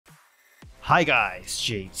Hi guys,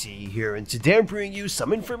 JT here, and today I'm bringing you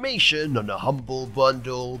some information on the Humble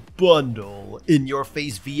Bundle in your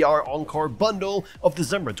face VR Encore bundle of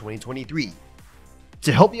December 2023.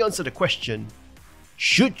 To help you answer the question,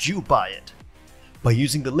 should you buy it? By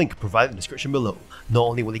using the link provided in the description below, not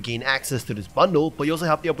only will you gain access to this bundle, but you also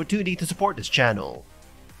have the opportunity to support this channel.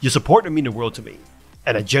 Your support would mean the world to me,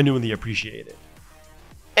 and I genuinely appreciate it.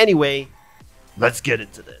 Anyway, let's get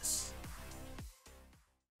into this.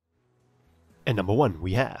 And number 1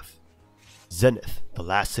 we have Zenith, The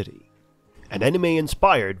Last City, an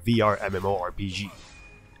anime-inspired VR MMORPG.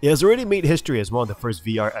 It has already made history as one of the first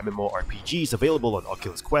VR MMORPGs available on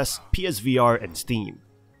Oculus Quest, PSVR, and Steam.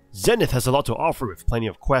 Zenith has a lot to offer with plenty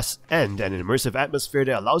of quests and an immersive atmosphere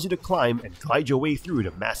that allows you to climb and glide your way through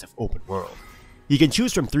the massive open world. You can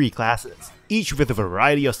choose from 3 classes, each with a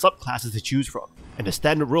variety of subclasses to choose from, and the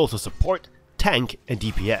standard roles of support, tank, and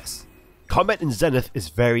DPS. Combat in Zenith is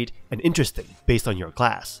varied and interesting based on your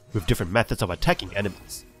class, with different methods of attacking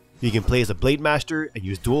enemies. You can play as a Blade Master and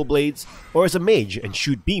use dual blades, or as a mage and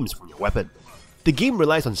shoot beams from your weapon. The game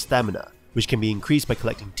relies on stamina, which can be increased by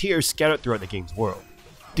collecting tears scattered throughout the game's world.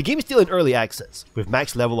 The game is still in early access, with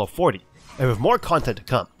max level of 40, and with more content to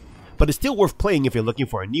come, but it's still worth playing if you're looking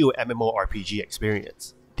for a new MMORPG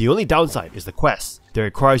experience. The only downside is the quests that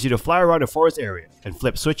requires you to fly around a forest area and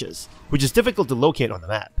flip switches, which is difficult to locate on the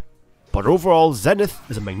map. But overall, Zenith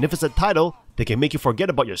is a magnificent title that can make you forget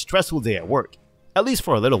about your stressful day at work, at least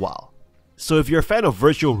for a little while. So if you're a fan of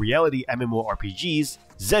virtual reality MMORPGs,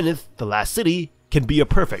 Zenith, The Last City can be a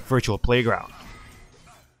perfect virtual playground.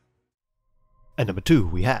 And number 2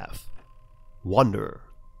 we have Wanderer,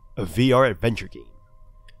 a VR adventure game.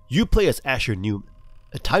 You play as Asher Newman,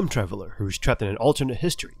 a time traveler who is trapped in an alternate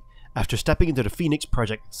history after stepping into the Phoenix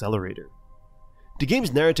Project Accelerator. The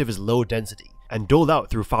game's narrative is low density and doled out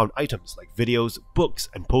through found items like videos, books,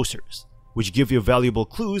 and posters, which give you valuable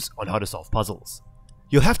clues on how to solve puzzles.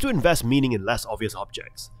 You'll have to invest meaning in less obvious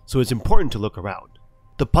objects, so it's important to look around.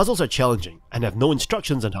 The puzzles are challenging and have no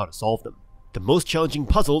instructions on how to solve them. The most challenging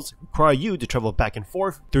puzzles require you to travel back and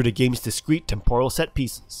forth through the game's discrete temporal set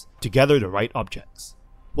pieces to gather the right objects.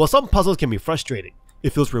 While some puzzles can be frustrating,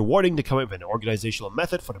 it feels rewarding to come up with an organizational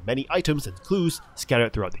method for the many items and clues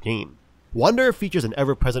scattered throughout the game. Wanderer features an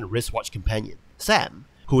ever-present wristwatch companion, Sam,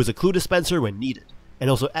 who is a clue dispenser when needed, and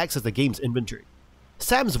also acts as the game's inventory.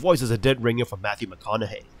 Sam's voice is a dead ringer from Matthew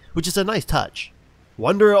McConaughey, which is a nice touch.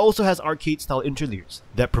 Wanderer also has arcade-style interludes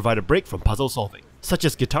that provide a break from puzzle solving, such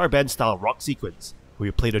as guitar band-style rock sequence, where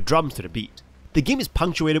you play the drums to the beat. The game is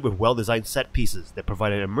punctuated with well-designed set pieces that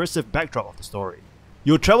provide an immersive backdrop of the story.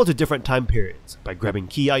 You'll travel to different time periods by grabbing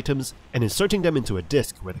key items and inserting them into a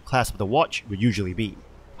disc where the clasp of the watch would usually be.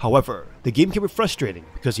 However, the game can be frustrating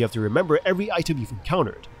because you have to remember every item you've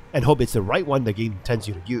encountered and hope it's the right one the game intends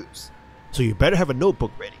you to use. So you better have a notebook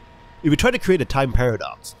ready. If you try to create a time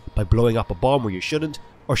paradox by blowing up a bomb where you shouldn't,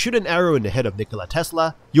 or shoot an arrow in the head of Nikola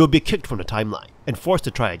Tesla, you will be kicked from the timeline and forced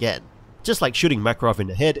to try again, just like shooting Makarov in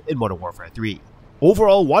the head in Modern Warfare 3.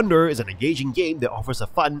 Overall, Wanderer is an engaging game that offers a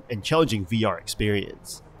fun and challenging VR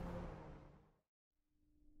experience.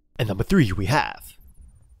 And number 3 we have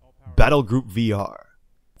BattleGroupVR.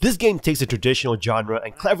 This game takes a traditional genre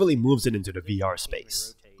and cleverly moves it into the VR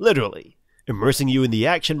space, literally, immersing you in the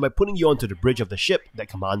action by putting you onto the bridge of the ship that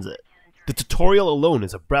commands it. The tutorial alone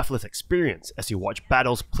is a breathless experience as you watch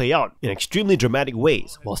battles play out in extremely dramatic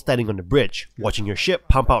ways while standing on the bridge, watching your ship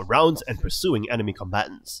pump out rounds and pursuing enemy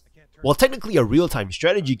combatants. While technically a real-time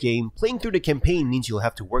strategy game, playing through the campaign means you'll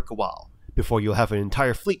have to work a while before you'll have an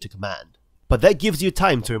entire fleet to command. But that gives you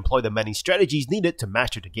time to employ the many strategies needed to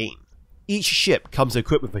master the game. Each ship comes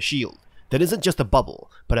equipped with a shield that isn't just a bubble,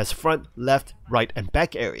 but has front, left, right, and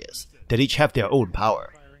back areas that each have their own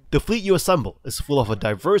power. The fleet you assemble is full of a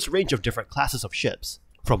diverse range of different classes of ships,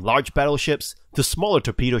 from large battleships to smaller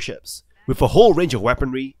torpedo ships, with a whole range of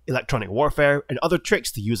weaponry, electronic warfare, and other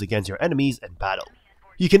tricks to use against your enemies in battle.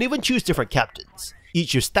 You can even choose different captains,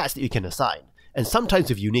 each with stats that you can assign, and sometimes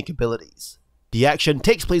with unique abilities. The action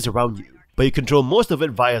takes place around you, but you control most of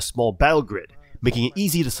it via a small battle grid, making it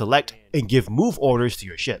easy to select and give move orders to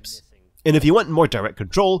your ships. And if you want more direct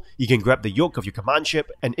control, you can grab the yoke of your command ship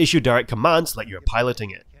and issue direct commands like you're piloting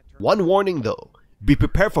it. One warning though, be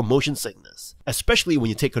prepared for motion sickness, especially when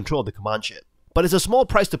you take control of the command ship. But it's a small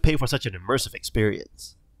price to pay for such an immersive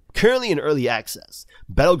experience. Currently in early access,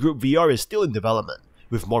 BattleGroupVR is still in development,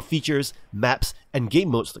 with more features, maps, and game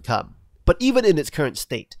modes to come. But even in its current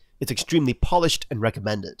state, it's extremely polished and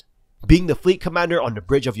recommended. Being the fleet commander on the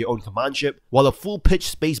bridge of your own command ship while a full-pitch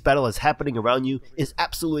space battle is happening around you is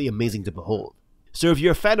absolutely amazing to behold. So if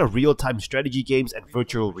you're a fan of real-time strategy games and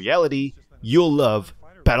virtual reality, you'll love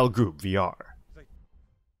BattleGroupVR.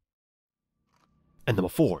 And number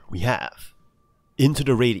 4, we have Into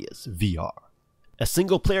the Radius VR. A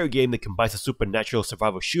single-player game that combines a supernatural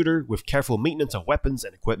survival shooter with careful maintenance of weapons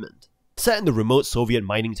and equipment. Set in the remote Soviet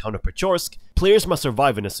mining town of Pechorsk, players must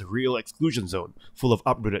survive in a surreal exclusion zone full of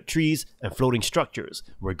uprooted trees and floating structures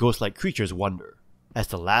where ghost-like creatures wander. As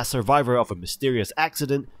the last survivor of a mysterious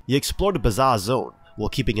accident, you explore the bizarre zone while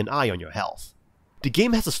keeping an eye on your health. The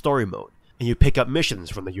game has a story mode, and you pick up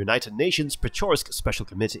missions from the United Nations Pechorsk Special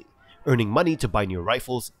Committee, earning money to buy new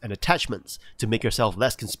rifles and attachments to make yourself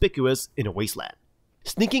less conspicuous in a wasteland.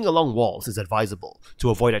 Sneaking along walls is advisable to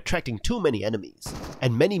avoid attracting too many enemies,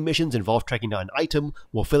 and many missions involve tracking down an item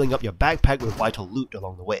while filling up your backpack with vital loot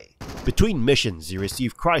along the way. Between missions, you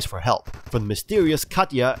receive cries for help from the mysterious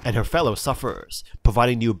Katya and her fellow sufferers,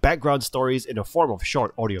 providing new background stories in the form of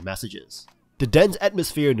short audio messages. The dense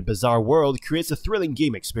atmosphere in the bizarre world creates a thrilling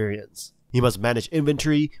game experience. You must manage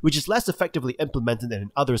inventory, which is less effectively implemented than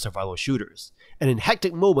in other survival shooters, and in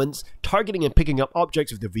hectic moments, targeting and picking up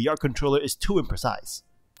objects with the VR controller is too imprecise.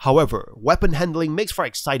 However, weapon handling makes for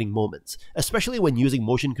exciting moments, especially when using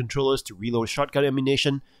motion controllers to reload shotgun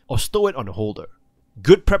ammunition or stow it on a holder.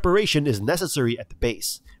 Good preparation is necessary at the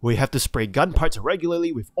base, where you have to spray gun parts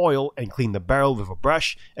regularly with oil and clean the barrel with a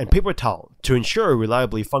brush and paper towel to ensure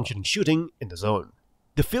reliably functioning shooting in the zone.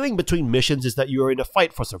 The feeling between missions is that you are in a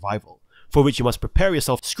fight for survival, for which you must prepare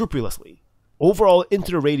yourself scrupulously. Overall,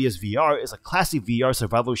 Into the Radius VR is a classy VR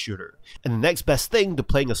survival shooter, and the next best thing to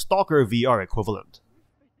playing a Stalker VR equivalent.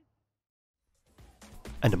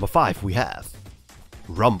 And number 5 we have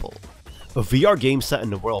Rumble, a VR game set in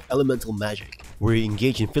the world of elemental magic, where you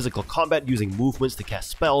engage in physical combat using movements to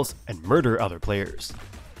cast spells and murder other players.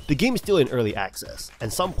 The game is still in early access,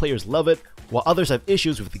 and some players love it, while others have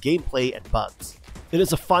issues with the gameplay and bugs. It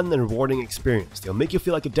is a fun and rewarding experience that will make you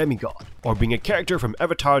feel like a demigod, or being a character from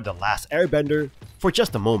Avatar: The Last Airbender for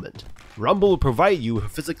just a moment. Rumble will provide you with a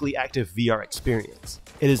physically active VR experience.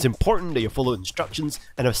 It is important that you follow instructions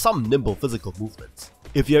and have some nimble physical movements.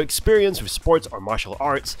 If you have experience with sports or martial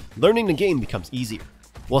arts, learning the game becomes easier.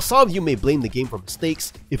 While some of you may blame the game for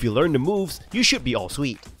mistakes, if you learn the moves, you should be all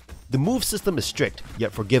sweet. The move system is strict,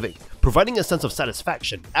 yet forgiving, providing a sense of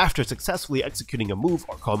satisfaction after successfully executing a move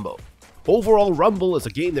or combo. Overall, Rumble is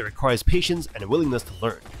a game that requires patience and a willingness to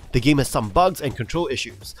learn. The game has some bugs and control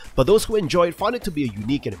issues, but those who enjoy it find it to be a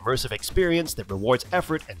unique and immersive experience that rewards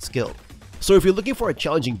effort and skill. So if you're looking for a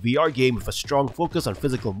challenging VR game with a strong focus on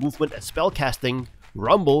physical movement and spellcasting,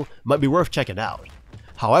 Rumble might be worth checking out.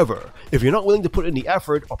 However, if you're not willing to put in the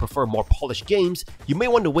effort or prefer more polished games, you may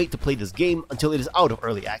want to wait to play this game until it is out of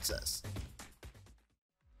early access.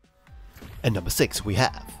 And number 6 we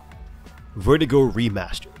have Vertigo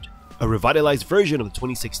Remastered, a revitalized version of the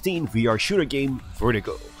 2016 VR shooter game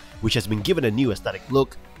Vertigo, which has been given a new aesthetic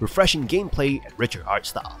look, refreshing gameplay, and richer art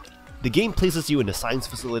style. The game places you in the science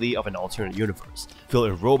facility of an alternate universe, filled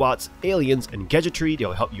with robots, aliens, and gadgetry that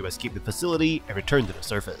will help you escape the facility and return to the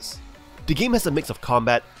surface. The game has a mix of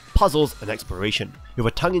combat, puzzles, and exploration, with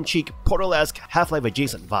a tongue-in-cheek, Portal-esque, Half-Life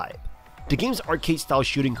adjacent vibe. The game's arcade-style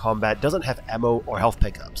shooting combat doesn't have ammo or health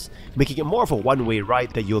pickups, making it more of a one-way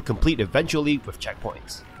ride that you'll complete eventually with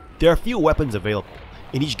checkpoints. There are few weapons available,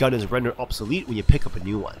 and each gun is rendered obsolete when you pick up a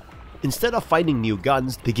new one. Instead of finding new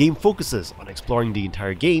guns, the game focuses on exploring the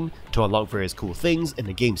entire game to unlock various cool things in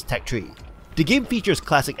the game's tech tree. The game features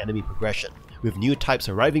classic enemy progression, with new types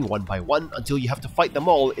arriving one by one until you have to fight them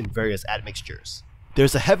all in various admixtures.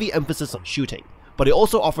 There's a heavy emphasis on shooting, but it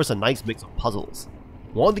also offers a nice mix of puzzles.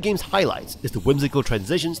 One of the game's highlights is the whimsical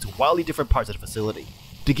transitions to wildly different parts of the facility.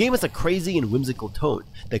 The game has a crazy and whimsical tone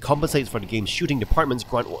that compensates for the game's shooting department's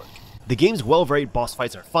grunt work. The game's well-varied boss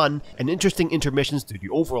fights are fun and interesting intermissions to the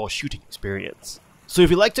overall shooting experience. So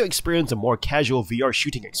if you like to experience a more casual VR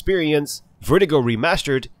shooting experience, Vertigo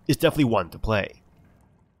Remastered is definitely one to play.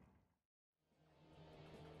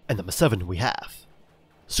 And number 7 we have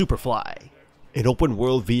Superfly, an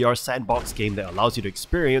open-world VR sandbox game that allows you to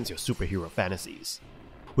experience your superhero fantasies.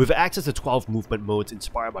 With access to 12 movement modes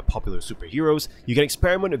inspired by popular superheroes, you can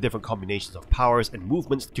experiment with different combinations of powers and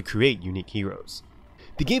movements to create unique heroes.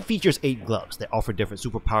 The game features 8 gloves that offer different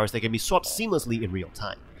superpowers that can be swapped seamlessly in real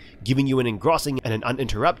time, giving you an engrossing and an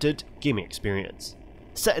uninterrupted gaming experience.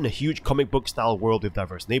 Set in a huge comic book style world with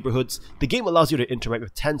diverse neighborhoods, the game allows you to interact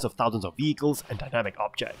with tens of thousands of vehicles and dynamic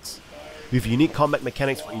objects. With unique combat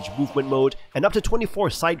mechanics for each movement mode, and up to 24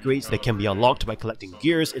 side grades that can be unlocked by collecting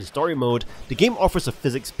gears in story mode, the game offers a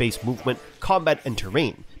physics-based movement, combat, and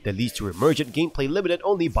terrain that leads to emergent gameplay limited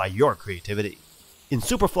only by your creativity. In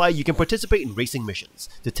Superfly, you can participate in racing missions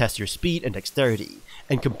to test your speed and dexterity,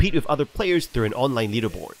 and compete with other players through an online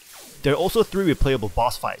leaderboard. There are also 3 replayable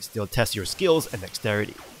boss fights that will test your skills and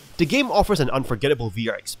dexterity. The game offers an unforgettable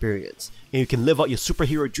VR experience, and you can live out your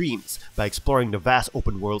superhero dreams by exploring the vast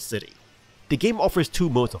open world city. The game offers 2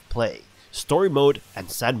 modes of play, story mode and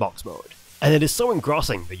sandbox mode, and it is so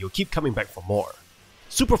engrossing that you'll keep coming back for more.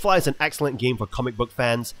 Superfly is an excellent game for comic book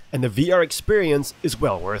fans, and the VR experience is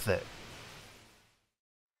well worth it.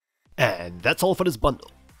 And that's all for this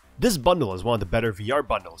bundle. This bundle is one of the better VR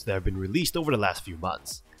bundles that have been released over the last few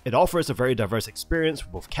months. It offers a very diverse experience for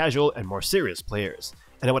both casual and more serious players,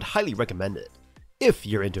 and I would highly recommend it, if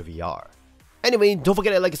you're into VR. Anyway, don't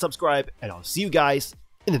forget to like and subscribe, and I'll see you guys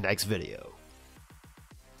in the next video.